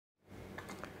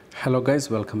Hello guys,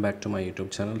 welcome back to my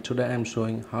YouTube channel. Today I am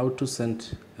showing how to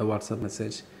send a WhatsApp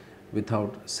message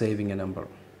without saving a number.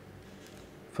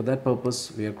 For that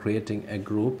purpose, we are creating a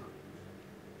group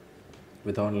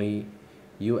with only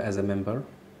you as a member.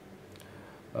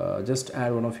 Just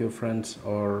add one of your friends,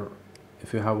 or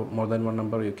if you have more than one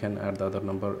number, you can add the other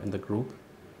number in the group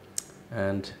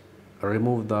and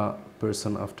remove the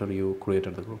person after you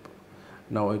created the group.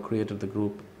 Now I created the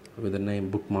group with the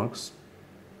name bookmarks,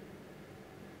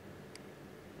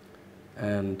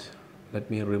 and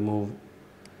let me remove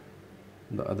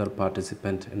the other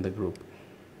participant in the group.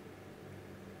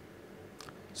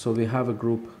 So we have a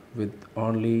group with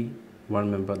only one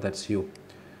member, that's you.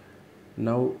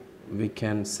 Now we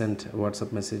can send a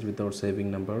WhatsApp message without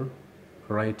saving number.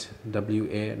 Write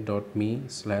wa.me/+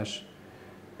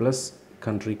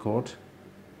 country code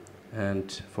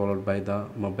and followed by the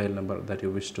mobile number that you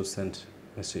wish to send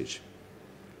message.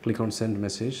 Click on send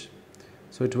message.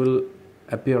 So it will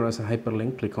appear as a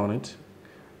hyperlink. Click on it.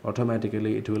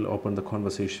 Automatically it will open the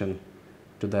conversation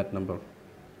to that number.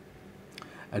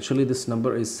 Actually this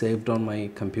number is saved on my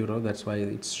computer, that's why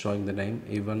it's showing the name.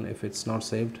 Even if it's not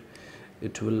saved,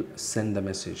 it will send the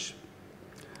message.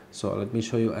 So let me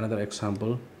show you another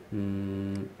example.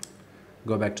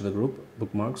 Go back to the group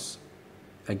bookmarks,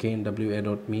 again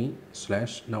wa.me/,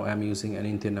 now I'm using an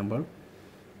Indian number,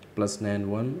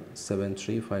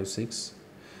 +917356,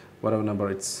 whatever number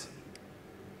it's,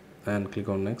 and click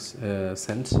on next,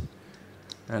 send,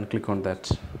 and click on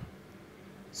that.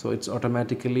 So it's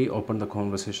automatically opened the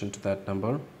conversation to that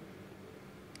number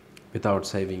without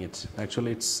saving it.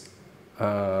 Actually it's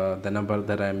the number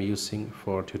that I'm using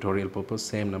for tutorial purpose,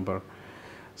 same number,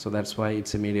 so that's why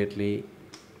it's immediately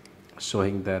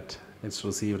showing that it's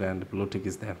received and blue tick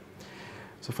is there.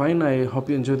 So fine, I hope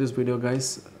you enjoyed this video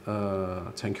guys.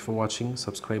 Thank you for watching.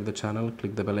 Subscribe the channel,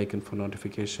 click the bell icon for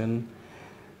notification.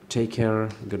 Take care,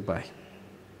 goodbye.